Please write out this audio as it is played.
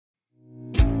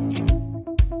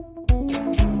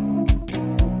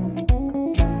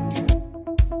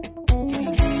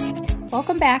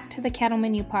Welcome back to the Cattle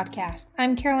Menu podcast.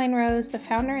 I'm Caroline Rose, the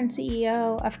founder and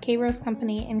CEO of K Rose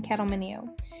Company and Cattle Menu.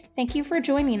 Thank you for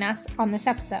joining us on this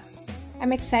episode.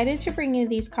 I'm excited to bring you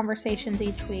these conversations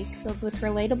each week filled with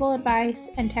relatable advice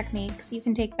and techniques you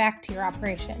can take back to your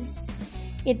operation.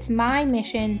 It's my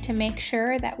mission to make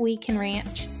sure that we can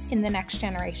ranch in the next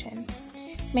generation.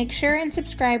 Make sure and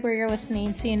subscribe where you're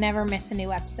listening so you never miss a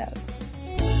new episode.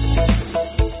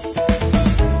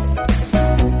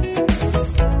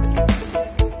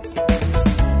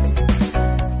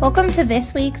 Welcome to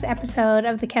this week's episode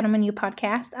of the Cattle Menu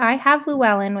podcast. I have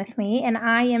Lewellyn with me, and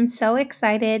I am so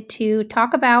excited to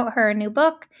talk about her new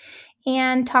book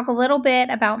and talk a little bit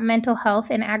about mental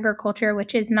health in agriculture,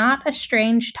 which is not a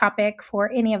strange topic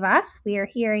for any of us. We are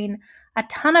hearing a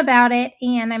ton about it,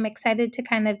 and I'm excited to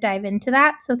kind of dive into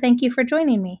that. So thank you for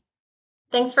joining me.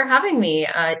 Thanks for having me.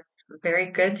 It's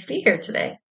very good to be here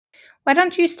today. Why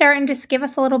don't you start and just give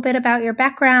us a little bit about your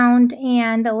background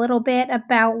and a little bit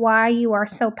about why you are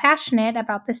so passionate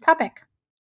about this topic?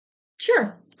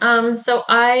 Sure. So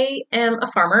I am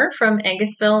a farmer from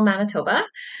Angusville, Manitoba.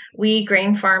 We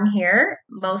grain farm here,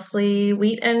 mostly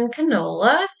wheat and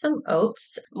canola, some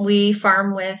oats. We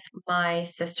farm with my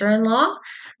sister-in-law,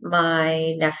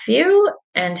 my nephew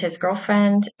and his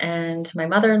girlfriend, and my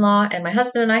mother-in-law, and my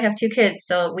husband and I have two kids.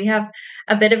 So we have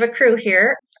a bit of a crew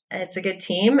here. It's a good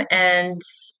team. And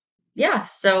yeah,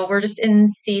 so we're just in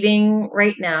seeding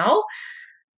right now.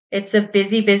 It's a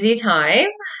busy time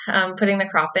putting the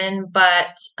crop in,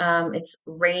 but it's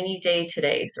rainy day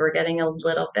today, so we're getting a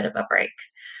little bit of a break.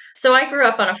 So I grew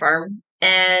up on a farm,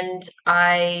 and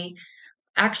I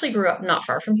actually grew up not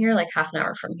far from here, like half an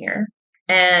hour from here.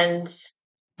 And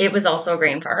it was also a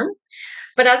grain farm.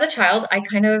 But as a child, I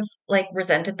kind of like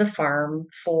resented the farm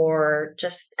for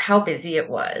just how busy it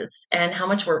was and how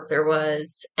much work there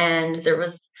was. And there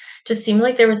was just seemed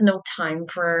like there was no time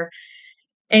for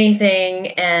anything,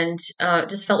 and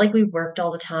just felt like we worked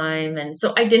all the time. And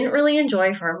so I didn't really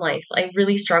enjoy farm life. I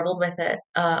really struggled with it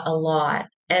a lot.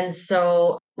 And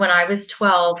so when I was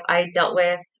 12, I dealt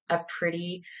with a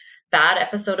pretty bad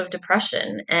episode of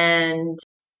depression, and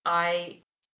I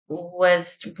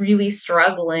was really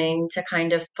struggling to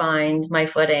kind of find my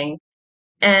footing.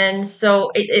 And so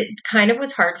it kind of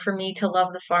was hard for me to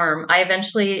love the farm. I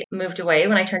eventually moved away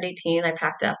when I turned 18. I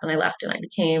packed up and I left and I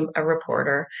became a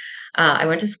reporter. I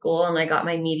went to school and I got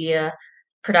my media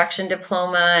production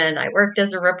diploma, and I worked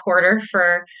as a reporter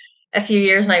for a few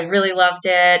years and I really loved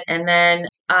it. And then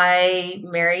I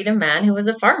married a man who was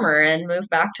a farmer and moved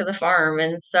back to the farm.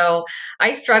 And so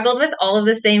I struggled with all of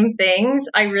the same things.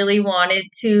 I really wanted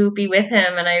to be with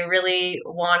him, and I really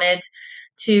wanted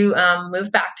to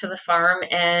move back to the farm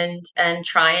and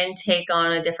try and take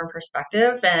on a different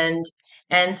perspective.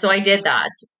 And so I did that.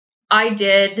 I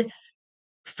did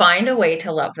find a way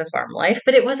to love the farm life,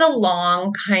 but it was a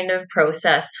long kind of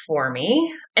process for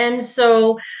me. And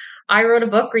so I wrote a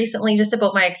book recently just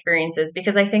about my experiences,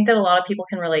 because I think that a lot of people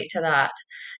can relate to that.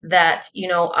 That,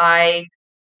 I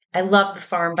love the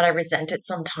farm, but I resent it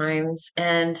sometimes.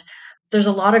 And there's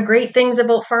a lot of great things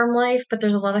about farm life, but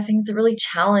there's a lot of things that really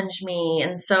challenge me.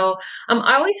 And so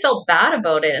I always felt bad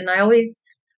about it. And I always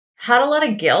had a lot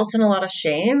of guilt and a lot of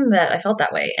shame that I felt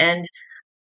that way. And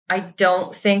I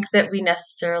don't think that we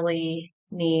necessarily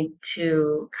need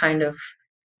to kind of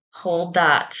hold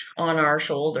that on our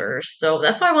shoulders. So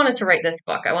that's why I wanted to write this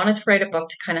book. I wanted to write a book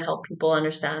to kind of help people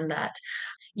understand that,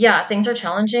 yeah, things are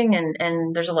challenging,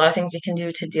 and there's a lot of things we can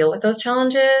do to deal with those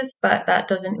challenges, but that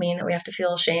doesn't mean that we have to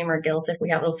feel shame or guilt if we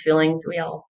have those feelings. We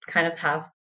all kind of have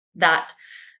that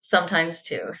sometimes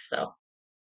too. So,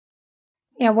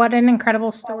 Yeah, what an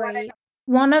incredible story.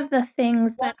 One of the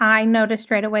things that I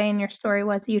noticed right away in your story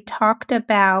was you talked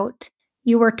about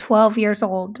you were 12 years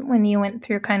old when you went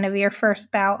through kind of your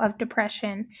first bout of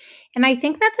depression. And I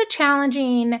think that's a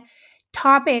challenging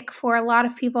topic for a lot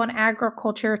of people in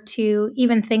agriculture to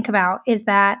even think about, is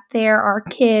that there are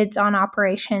kids on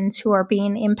operations who are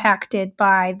being impacted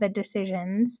by the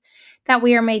decisions that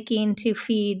we are making to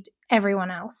feed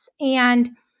everyone else. And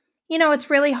it's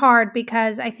really hard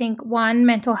because I think one,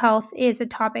 mental health is a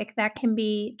topic that can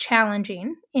be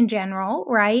challenging in general,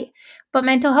 right? But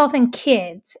mental health in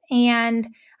kids. And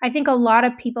I think a lot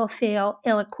of people feel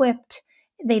ill equipped.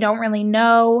 They don't really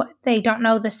know. They don't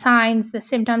know the signs, the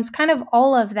symptoms, kind of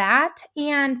all of that.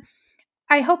 And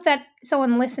I hope that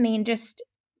someone listening just,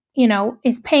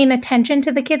 is paying attention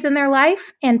to the kids in their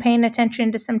life and paying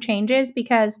attention to some changes,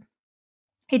 because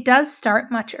it does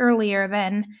start much earlier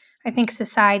than I think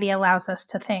society allows us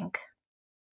to think.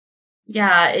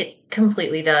 yeah, it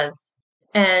completely does.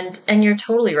 And you're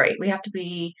totally right. We have to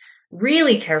be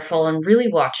really careful and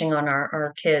really watching on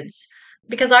our kids.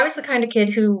 Because I was the kind of kid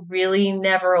who really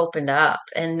never opened up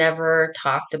and never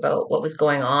talked about what was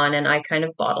going on, and I kind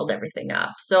of bottled everything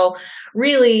up. So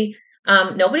really,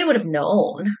 nobody would have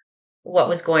known what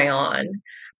was going on,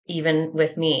 even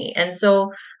with me. And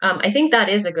so I think that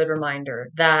is a good reminder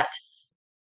that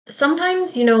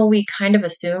sometimes, we kind of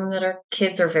assume that our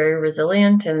kids are very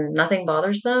resilient and nothing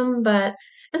bothers them,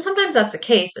 and sometimes that's the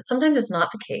case, but sometimes it's not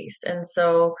the case. And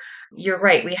so you're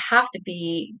right, we have to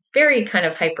be very kind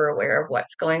of hyper aware of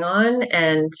what's going on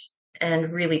and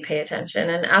really pay attention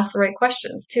and ask the right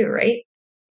questions too, right?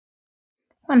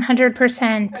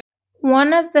 100%.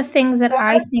 One of the things that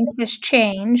I think has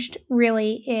changed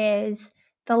really is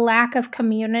the lack of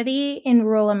community in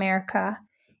rural America.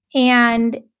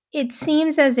 And it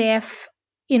seems as if,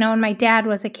 when my dad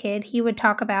was a kid, he would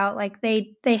talk about like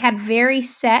they had very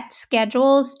set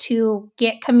schedules to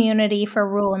get community for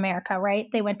rural America, right?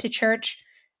 They went to church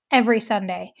every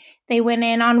Sunday. They went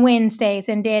in on Wednesdays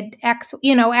and did X,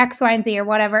 X, Y, and Z or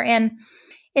whatever. And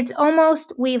it's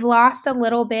almost we've lost a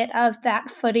little bit of that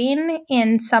footing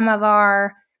in some of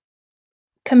our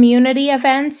community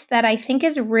events that I think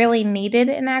is really needed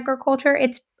in agriculture.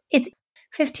 It's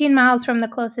 15 miles from the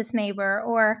closest neighbor,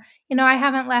 or I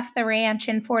haven't left the ranch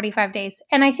in 45 days.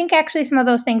 And I think actually some of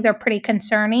those things are pretty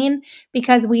concerning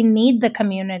because we need the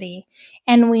community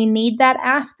and we need that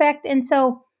aspect. And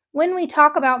so when we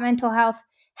talk about mental health,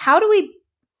 how do we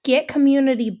get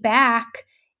community back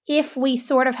if we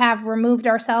sort of have removed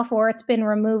ourselves or it's been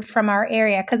removed from our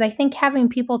area? Because I think having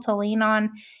people to lean on,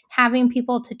 having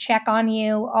people to check on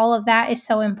you, all of that is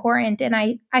so important. And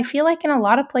I feel like in a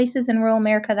lot of places in rural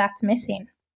America, that's missing.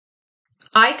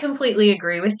 I completely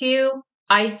agree with you.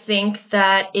 I think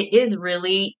that it is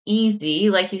really easy,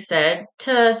 like you said,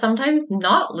 to sometimes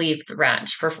not leave the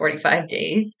ranch for 45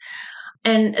 days.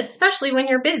 And especially when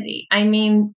you're busy. I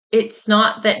mean, it's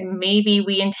not that maybe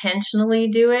we intentionally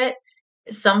do it.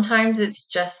 Sometimes it's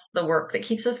just the work that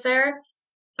keeps us there.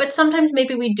 But sometimes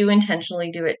maybe we do intentionally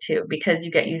do it too, because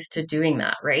you get used to doing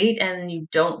that, right? And you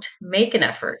don't make an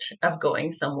effort of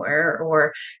going somewhere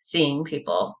or seeing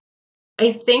people.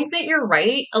 I think that you're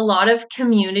right. A lot of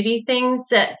community things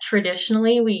that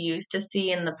traditionally we used to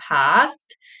see in the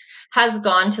past has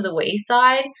gone to the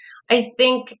wayside. I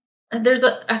think there's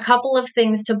a couple of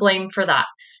things to blame for that.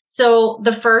 So,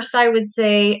 the first I would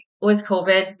say was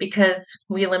COVID because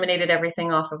we eliminated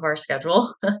everything off of our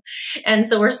schedule. And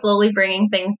so we're slowly bringing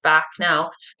things back now.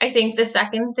 I think the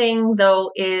second thing,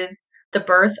 though, is the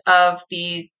birth of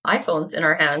these iPhones in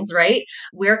our hands, right?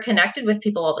 We're connected with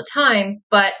people all the time,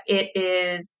 but it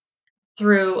is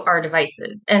through our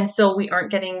devices. And so we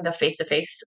aren't getting the face to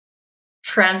face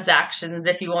transactions,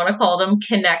 if you want to call them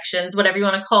connections, whatever you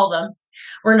want to call them.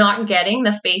 We're not getting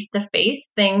the face to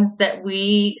face things that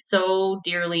we so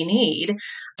dearly need.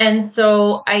 And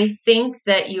so I think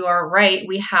that you are right.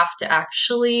 We have to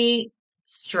actually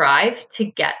strive to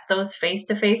get those face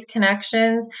to face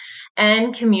connections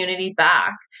and community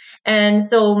back. And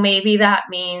so maybe that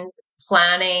means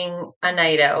planning a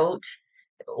night out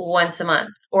once a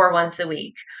month or once a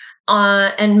week.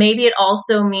 And maybe it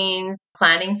also means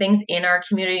planning things in our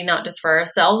community, not just for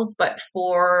ourselves, but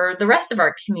for the rest of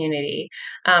our community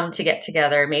to get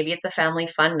together. Maybe it's a family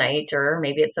fun night, or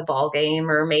maybe it's a ball game,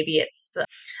 or maybe it's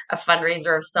a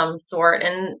fundraiser of some sort.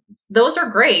 And those are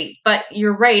great. But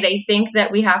you're right. I think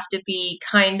that we have to be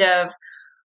kind of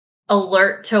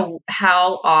alert to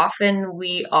how often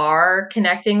we are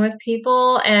connecting with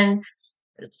people. And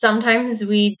sometimes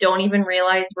we don't even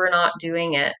realize we're not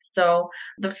doing it. So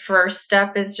the first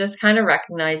step is just kind of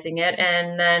recognizing it,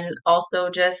 and then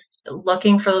also just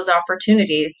looking for those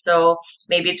opportunities. So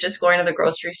maybe it's just going to the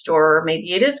grocery store, or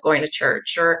maybe it is going to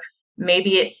church, or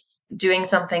maybe it's doing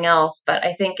something else. But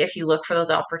I think if you look for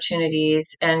those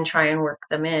opportunities and try and work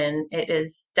them in, it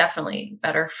is definitely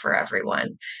better for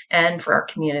everyone and for our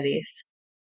communities.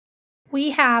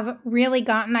 We have really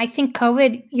gotten, I think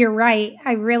COVID, you're right.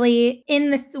 In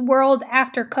this world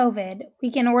after COVID, we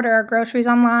can order our groceries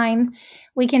online.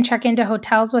 We can check into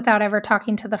hotels without ever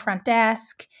talking to the front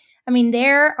desk. I mean,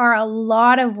 there are a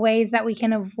lot of ways that we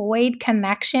can avoid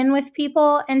connection with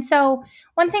people. And so,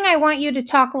 one thing I want you to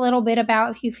talk a little bit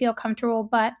about, if you feel comfortable,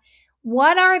 but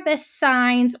what are the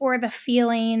signs or the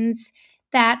feelings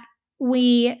that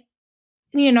we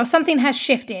something has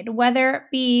shifted, whether it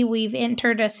be we've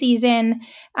entered a season,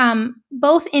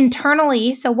 both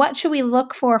internally. So, what should we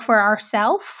look for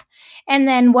ourselves? And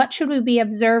then, what should we be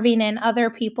observing in other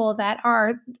people that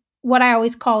are what I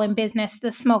always call in business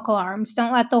the smoke alarms?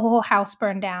 Don't let the whole house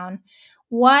burn down.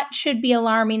 what should be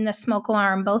alarming the smoke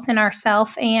alarm, both in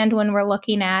ourself and when we're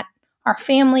looking at our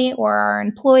family or our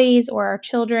employees or our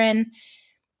children?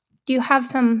 Do you have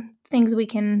some things we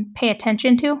can pay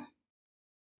attention to?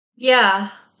 Yeah,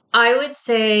 I would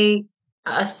say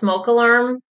a smoke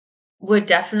alarm would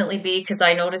definitely be because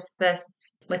I noticed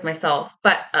this with myself.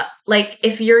 But like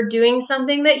if you're doing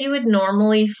something that you would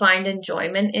normally find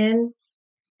enjoyment in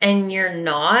and you're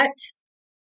not,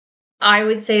 I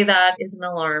would say that is an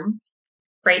alarm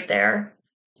right there.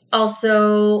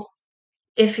 Also,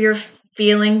 if you're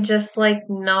feeling just like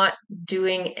not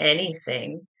doing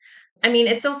anything, I mean,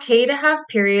 it's okay to have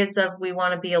periods of we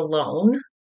want to be alone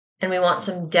and we want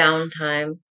some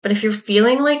downtime. But if you're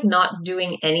feeling like not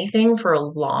doing anything for a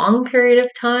long period of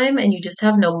time and you just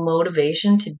have no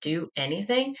motivation to do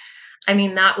anything, I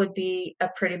mean, that would be a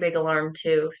pretty big alarm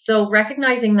too. So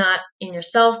recognizing that in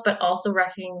yourself, but also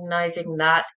recognizing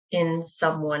that in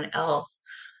someone else.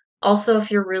 Also, if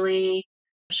you're really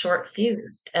short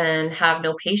fused and have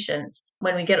no patience,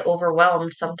 when we get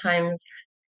overwhelmed, sometimes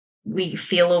we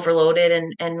feel overloaded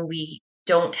and we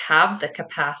don't have the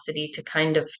capacity to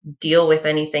kind of deal with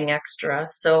anything extra.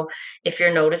 So if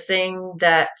you're noticing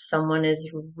that someone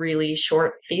is really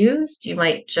short fused, you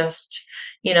might just,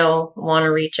 want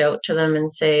to reach out to them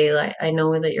and say, like, I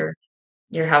know that you're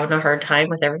having a hard time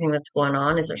with everything that's going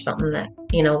on. Is there something that,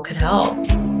 could help?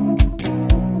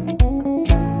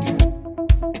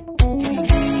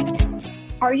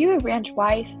 Are you a ranch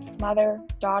wife, mother,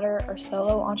 daughter, or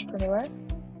solo entrepreneur?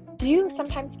 Do you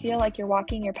sometimes feel like you're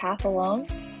walking your path alone?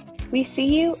 We see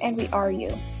you and we are you.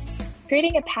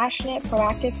 Creating a passionate,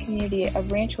 proactive community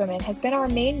of ranch women has been our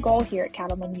main goal here at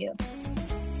Cattleman U.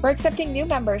 We're accepting new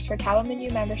members for Cattleman U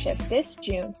membership this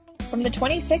June from the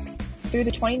 26th through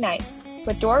the 29th,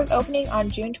 with doors opening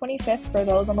on June 25th for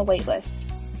those on the wait list.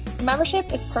 The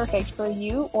membership is perfect for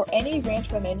you or any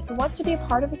ranch woman who wants to be a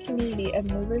part of a community of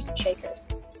movers and shakers.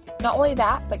 Not only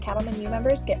that, but Cattleman U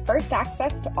members get first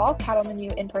access to all Cattleman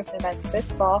U in-person events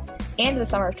this fall and the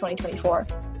summer of 2024.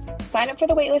 Sign up for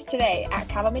the waitlist today at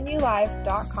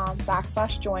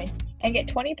cattlemanulive.com/join and get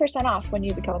 20% off when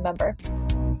you become a member.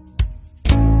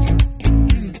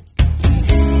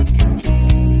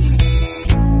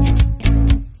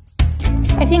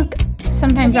 I think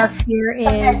sometimes our fear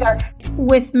is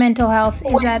with mental health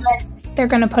is that they're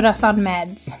going to put us on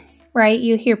meds, right?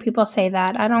 You hear people say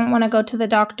that. I don't want to go to the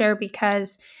doctor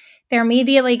because they're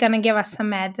immediately going to give us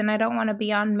some meds and I don't want to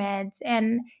be on meds.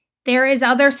 And there is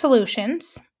other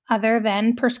solutions other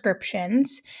than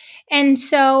prescriptions. And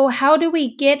so how do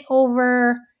we get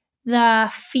over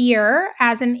the fear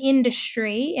as an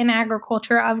industry in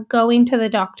agriculture of going to the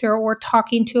doctor or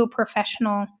talking to a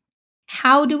professional?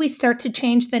 How do we start to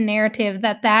change the narrative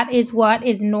that that is what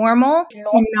is normal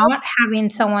and not having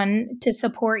someone to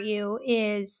support you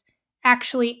is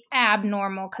actually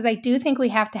abnormal? Because I do think we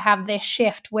have to have this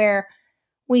shift where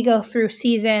we go through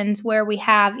seasons where we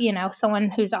have, someone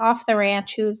who's off the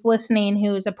ranch, who's listening,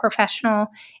 who's a professional.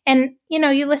 And,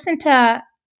 you listen to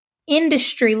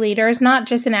industry leaders, not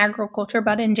just in agriculture,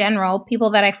 but in general, people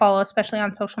that I follow, especially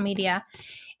on social media,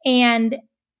 and,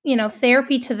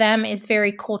 therapy to them is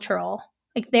very cultural.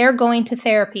 Like they're going to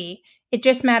therapy. It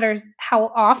just matters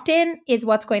how often is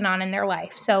what's going on in their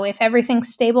life. So if everything's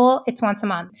stable, it's once a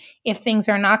month. If things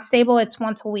are not stable, it's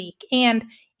once a week. And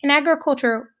in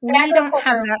agriculture, we don't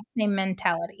have that same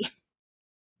mentality.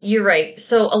 You're right.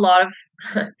 So a lot of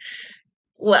a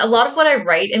lot of what I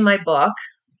write in my book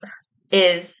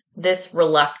is this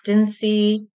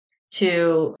reluctancy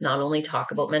to not only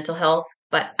talk about mental health,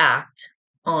 but act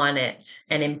on it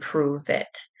and improve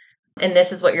it. And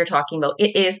this is what you're talking about.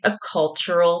 It is a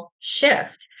cultural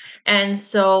shift. And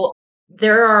so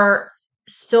there are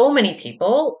so many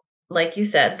people, like you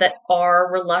said, that are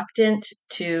reluctant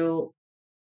to,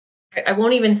 I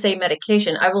won't even say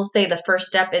medication. I will say the first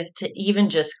step is to even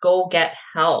just go get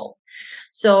help.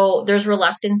 So there's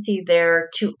reluctancy there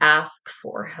to ask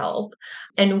for help.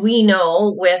 And we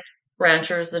know with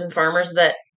ranchers and farmers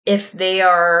that if they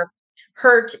are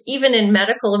hurt, even in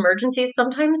medical emergencies,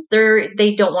 sometimes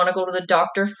they don't want to go to the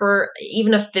doctor for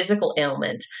even a physical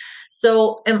ailment.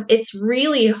 So it's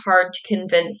really hard to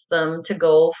convince them to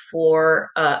go for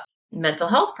a mental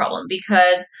health problem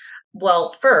because,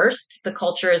 well, first, the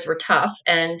culture is we're tough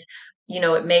and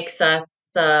it makes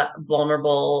us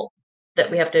vulnerable that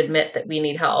we have to admit that we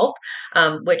need help,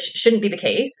 which shouldn't be the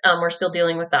case. We're still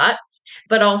dealing with that.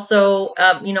 But also,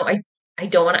 I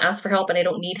don't want to ask for help and I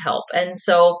don't need help. And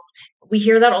so we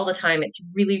hear that all the time. It's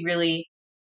really, really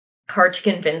hard to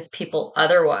convince people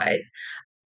otherwise.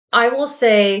 I will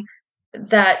say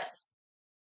that,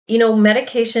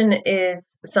 medication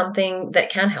is something that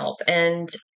can help. And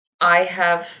I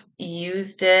have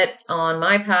used it on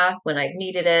my path when I've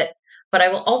needed it, but I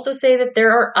will also say that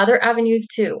there are other avenues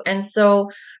too. And so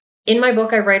in my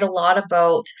book, I write a lot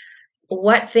about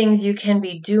what things you can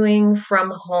be doing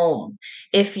from home.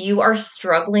 If you are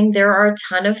struggling, there are a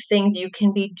ton of things you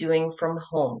can be doing from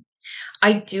home.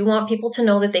 I do want people to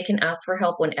know that they can ask for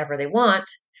help whenever they want,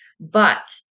 but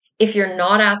if you're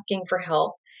not asking for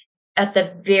help, at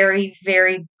the very,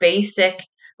 very basic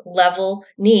level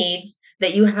needs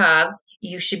that you have,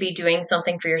 you should be doing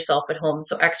something for yourself at home.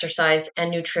 So, exercise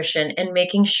and nutrition, and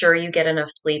making sure you get enough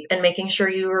sleep, and making sure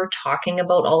you are talking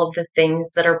about all of the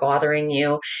things that are bothering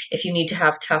you if you need to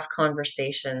have tough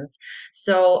conversations.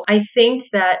 So, I think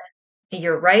that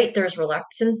you're right, there's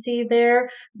reluctancy there,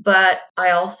 but I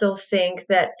also think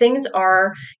that things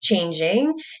are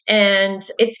changing and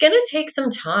it's going to take some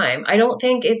time. I don't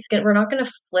think we're not going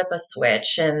to flip a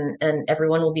switch and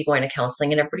everyone will be going to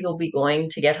counseling and everybody will be going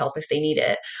to get help if they need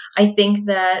it. I think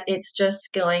that it's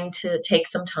just going to take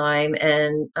some time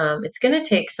and it's going to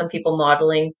take some people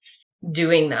modeling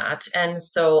doing that. And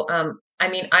so, I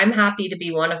mean, I'm happy to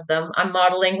be one of them. I'm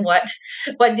modeling what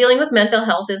dealing with mental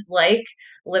health is like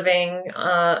living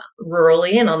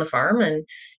rurally and on the farm,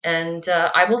 and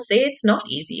I will say it's not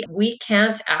easy. We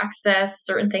can't access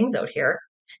certain things out here.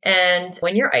 And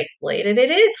when you're isolated,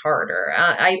 it is harder.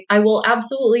 I will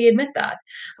absolutely admit that.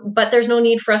 But there's no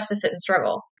need for us to sit and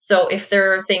struggle. So if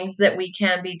there are things that we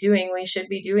can be doing, we should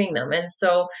be doing them. And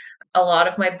so a lot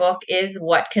of my book is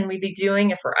what can we be doing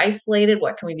if we're isolated?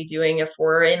 What can we be doing if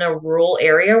we're in a rural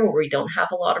area where we don't have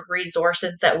a lot of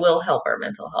resources that will help our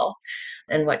mental health?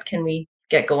 And what can we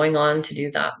get going on to do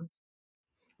that?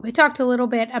 We talked a little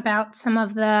bit about some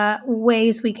of the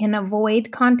ways we can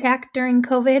avoid contact during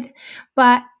COVID,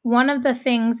 but one of the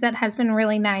things that has been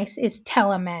really nice is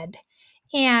telemed.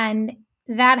 And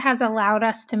that has allowed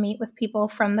us to meet with people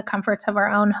from the comforts of our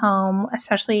own home,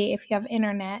 especially if you have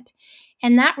internet.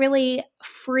 And that really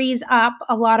frees up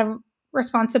a lot of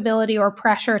responsibility or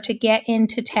pressure to get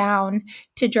into town,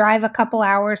 to drive a couple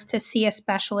hours to see a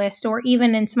specialist, or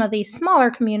even in some of these smaller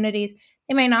communities,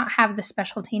 they may not have the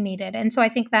specialty needed. And so I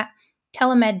think that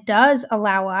telemed does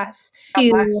allow us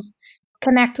to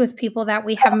connect with people that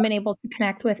we haven't been able to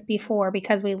connect with before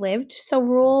because we lived so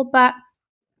rural. But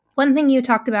one thing you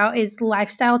talked about is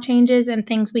lifestyle changes and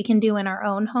things we can do in our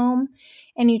own home.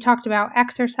 And you talked about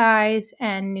exercise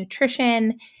and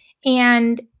nutrition.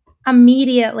 And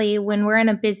immediately, when we're in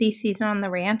a busy season on the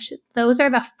ranch, those are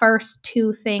the first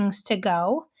two things to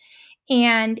go.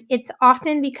 And it's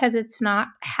often because it's not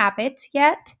habits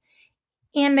yet.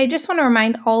 And I just want to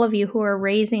remind all of you who are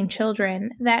raising children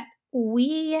that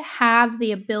we have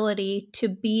the ability to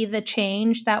be the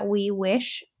change that we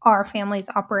wish our family's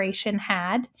operation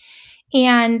had.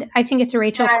 And I think it's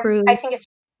Rachel Cruz,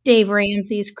 Dave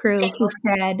Ramsey's crew, who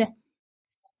said,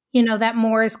 that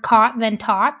more is caught than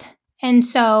taught. And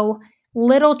so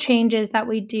little changes that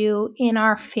we do in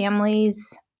our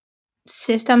families'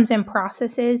 systems and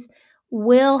processes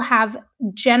will have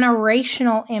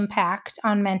generational impact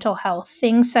on mental health.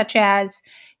 Things such as,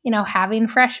 having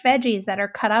fresh veggies that are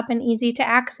cut up and easy to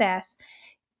access,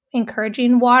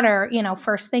 encouraging water,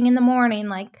 first thing in the morning,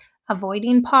 like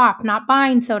avoiding pop, not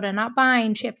buying soda, not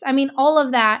buying chips. I mean, all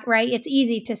of that, right? It's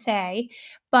easy to say,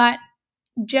 but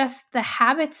just the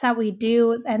habits that we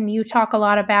do, and you talk a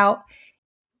lot about,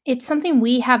 it's something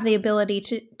we have the ability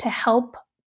to help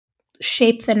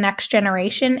shape the next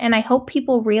generation. And I hope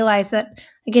people realize that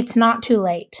like it's not too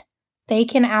late. They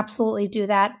can absolutely do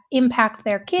that, impact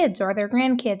their kids or their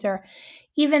grandkids or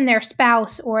even their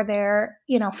spouse or their,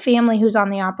 family who's on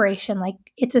the operation. Like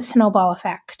it's a snowball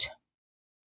effect.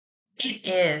 It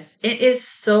is. It is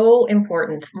so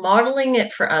important. Modeling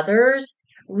it for others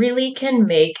really can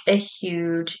make a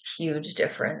huge, huge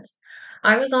difference.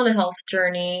 I was on a health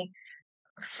journey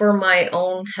for my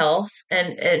own health,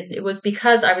 and it was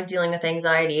because I was dealing with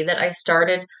anxiety that I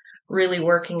started really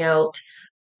working out,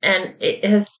 and it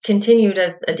has continued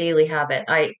as a daily habit.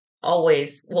 I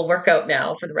always will work out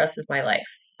now for the rest of my life.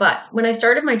 But when I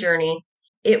started my journey,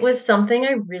 it was something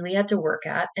I really had to work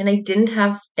at, and I didn't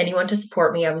have anyone to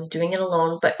support me. I was doing it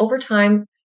alone. But over time,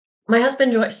 my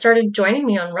husband started joining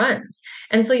me on runs.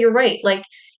 And so you're right. Like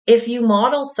if you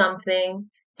model something,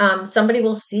 somebody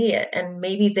will see it and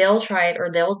maybe they'll try it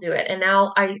or they'll do it. And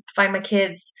now I find my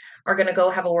kids are going to go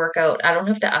have a workout. I don't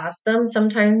have to ask them.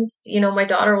 Sometimes, my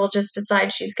daughter will just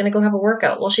decide she's going to go have a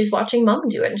workout. Well, she's watching mom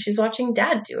do it and she's watching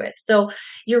dad do it. So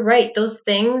you're right. Those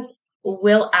things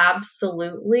will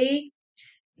absolutely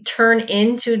turn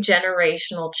into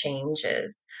generational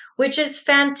changes, which is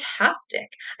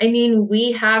fantastic. I mean,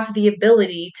 we have the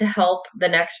ability to help the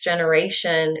next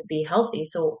generation be healthy.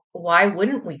 So why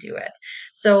wouldn't we do it?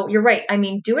 So you're right. I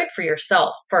mean, do it for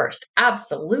yourself first.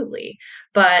 Absolutely.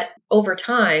 But over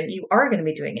time, you are going to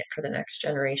be doing it for the next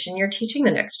generation. You're teaching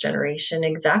the next generation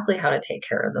exactly how to take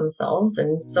care of themselves.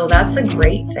 And so that's a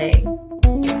great thing.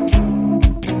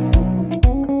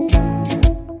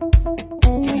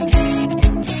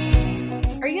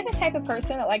 Are you the type of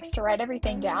person that likes to write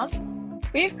everything down?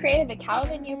 We've created the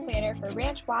Cattleman U Planner for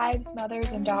ranch wives,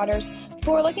 mothers, and daughters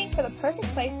who are looking for the perfect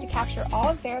place to capture all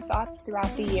of their thoughts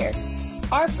throughout the year.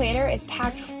 Our planner is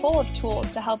packed full of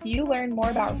tools to help you learn more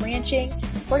about ranching,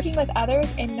 working with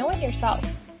others, and knowing yourself.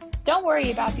 Don't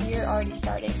worry about the year already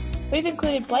starting. We've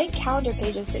included blank calendar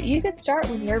pages so you can start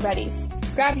when you're ready.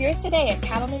 Grab yours today at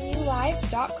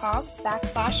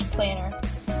cattlemanulive.com/planner.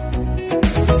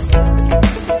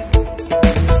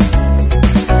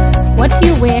 What do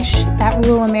you wish that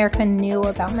rural America knew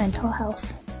about mental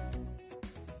health?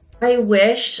 I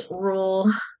wish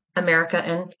rural America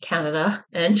and Canada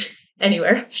and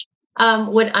anywhere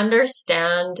would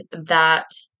understand that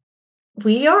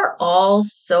we are all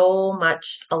so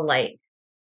much alike,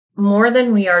 more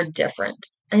than we are different.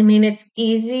 I mean, it's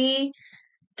easy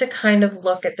to kind of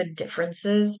look at the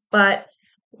differences, but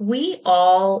we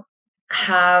all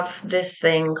have this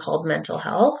thing called mental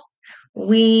health.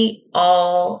 We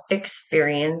all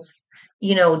experience,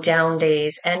 down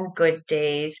days and good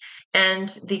days, and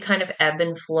the kind of ebb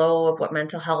and flow of what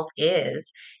mental health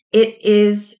is. It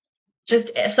is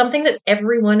just something that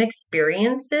everyone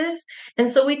experiences. And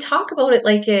so we talk about it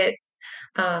like it's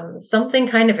something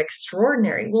kind of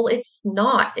extraordinary. Well, it's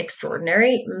not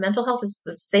extraordinary. Mental health is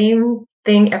the same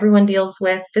thing everyone deals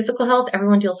with. Physical health,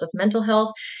 everyone deals with mental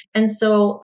health. And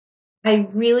so I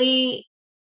really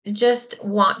just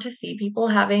want to see people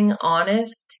having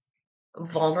honest,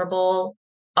 vulnerable,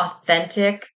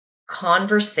 authentic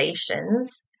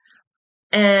conversations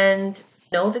and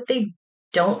know that they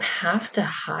don't have to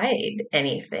hide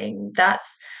anything.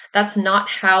 That's not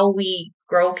how we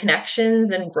grow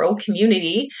connections and grow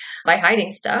community by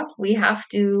hiding stuff. We have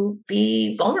to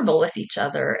be vulnerable with each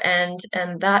other, and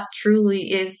that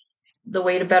truly is the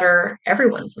way to better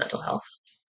everyone's mental health.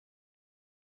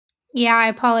 Yeah, I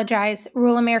apologize.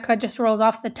 Rural America just rolls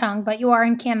off the tongue, but you are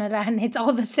in Canada and it's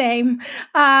all the same.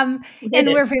 It And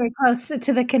we're is. very close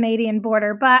to the Canadian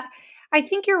border. But I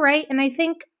think you're right. And I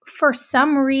think for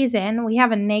some reason, we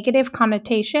have a negative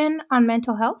connotation on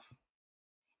mental health.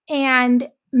 And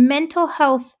mental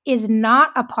health is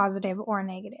not a positive or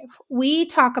negative. We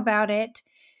talk about it.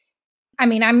 I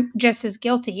mean, I'm just as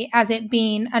guilty as it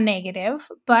being a negative,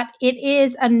 but it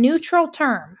is a neutral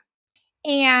term,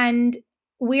 and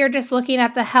we're just looking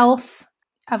at the health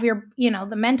of your,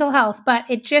 the mental health, but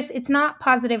it's not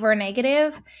positive or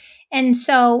negative. And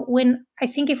so when I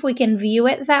think if we can view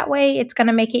it that way, it's going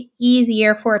to make it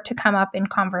easier for it to come up in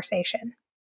conversation.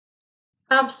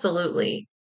 Absolutely.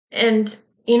 And,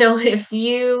 if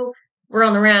you were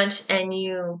on the ranch and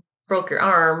you broke your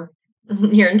arm,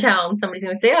 you're in town, somebody's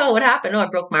going to say, "Oh, what happened?" "Oh, I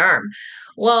broke my arm."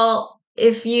 Well,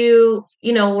 if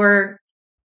were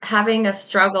having a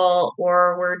struggle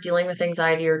or were dealing with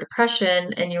anxiety or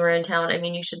depression and you were in town, I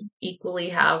mean, you should equally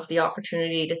have the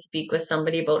opportunity to speak with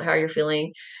somebody about how you're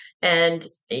feeling. And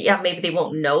yeah, maybe they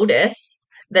won't notice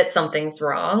that something's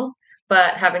wrong,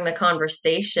 but having the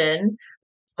conversation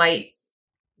might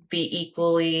be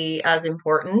equally as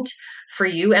important for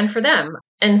you and for them.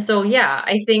 And so, yeah,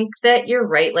 I think that you're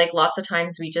right. Like lots of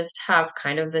times we just have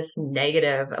kind of this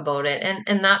negative about it.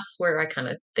 And that's where I kind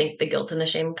of think the guilt and the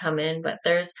shame come in, but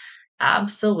there's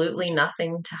absolutely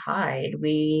nothing to hide.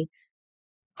 We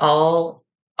all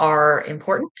are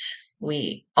important.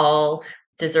 We all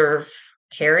deserve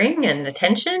caring and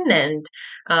attention. And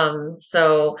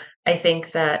so I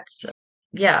think that,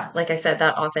 yeah, like I said,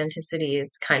 that authenticity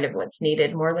is kind of what's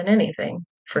needed more than anything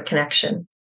for connection.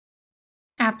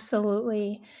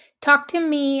 Absolutely. Talk to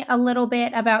me a little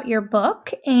bit about your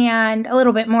book and a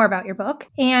little bit more about your book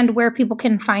and where people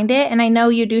can find it. And I know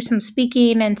you do some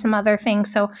speaking and some other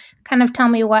things, so kind of tell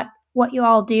me what you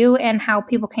all do and how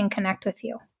people can connect with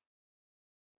you.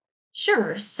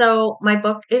 Sure. So my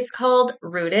book is called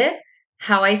Rooted: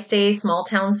 How I Stay Small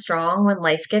Town Strong When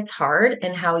Life Gets Hard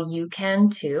and How You Can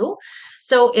Too.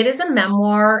 So it is a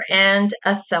memoir and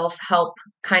a self-help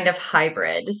kind of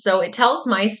hybrid. So it tells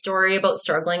my story about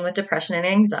struggling with depression and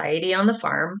anxiety on the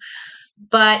farm,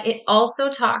 but it also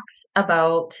talks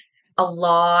about a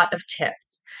lot of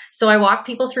tips. So I walk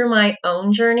people through my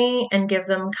own journey and give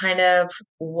them kind of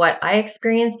what I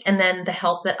experienced and then the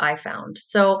help that I found.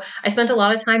 So I spent a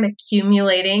lot of time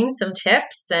accumulating some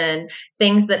tips and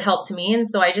things that helped me. And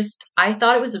so I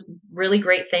thought it was a really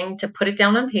great thing to put it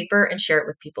down on paper and share it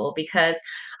with people because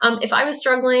if I was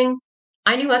struggling,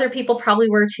 I knew other people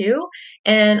probably were too,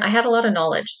 and I had a lot of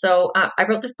knowledge. So I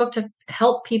wrote this book to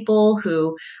help people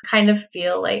who kind of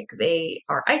feel like they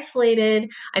are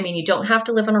isolated. I mean, you don't have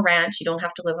to live on a ranch, you don't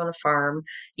have to live on a farm.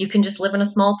 You can just live in a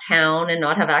small town and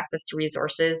not have access to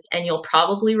resources, and you'll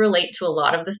probably relate to a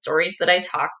lot of the stories that I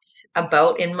talked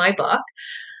about in my book.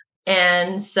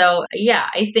 And so, yeah,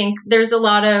 I think there's a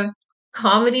lot of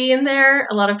comedy in there.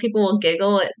 A lot of people will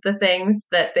giggle at the things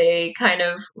that they kind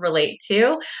of relate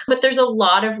to, but there's a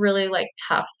lot of really like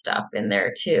tough stuff in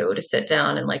there too to sit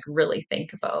down and like really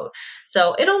think about.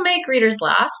 So it'll make readers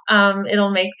laugh.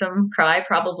 It'll make them cry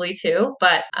probably too,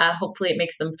 but hopefully it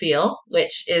makes them feel,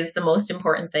 which is the most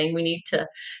important thing. We need to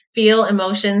feel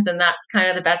emotions, and that's kind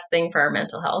of the best thing for our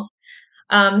mental health.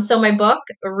 So my book,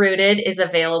 Rooted, is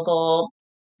available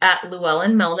at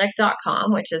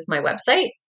lewellynmelnyk.com, which is my website.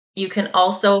 You can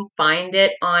also find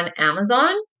it on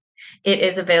Amazon. It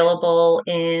is available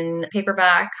in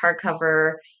paperback,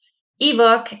 hardcover,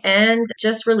 ebook, and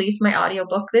just released my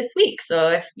audiobook this week. So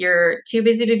if you're too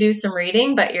busy to do some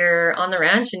reading, but you're on the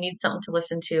ranch and need something to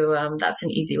listen to, that's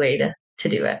an easy way to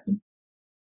do it.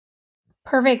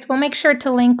 Perfect. We'll make sure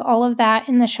to link all of that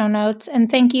in the show notes.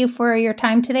 And thank you for your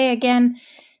time today. Again,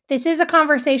 this is a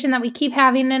conversation that we keep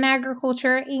having in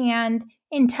agriculture. And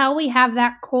until we have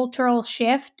that cultural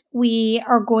shift, we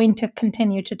are going to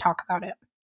continue to talk about it.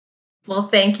 Well,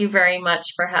 thank you very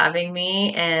much for having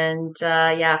me. And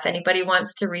yeah, if anybody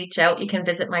wants to reach out, you can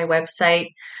visit my website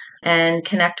and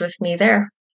connect with me there.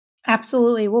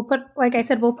 Absolutely. Like I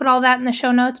said, we'll put all that in the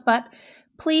show notes, but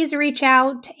please reach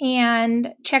out and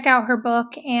check out her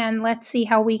book, and let's see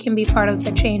how we can be part of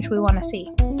the change we want to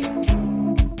see.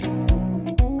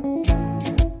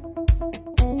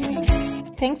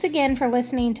 Thanks again for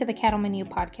listening to the Cattleman U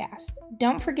podcast.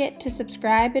 Don't forget to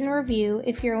subscribe and review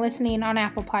if you're listening on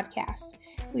Apple Podcasts.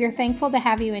 We are thankful to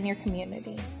have you in your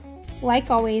community.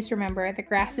 Like always, remember, the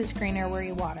grass is greener where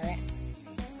you water it.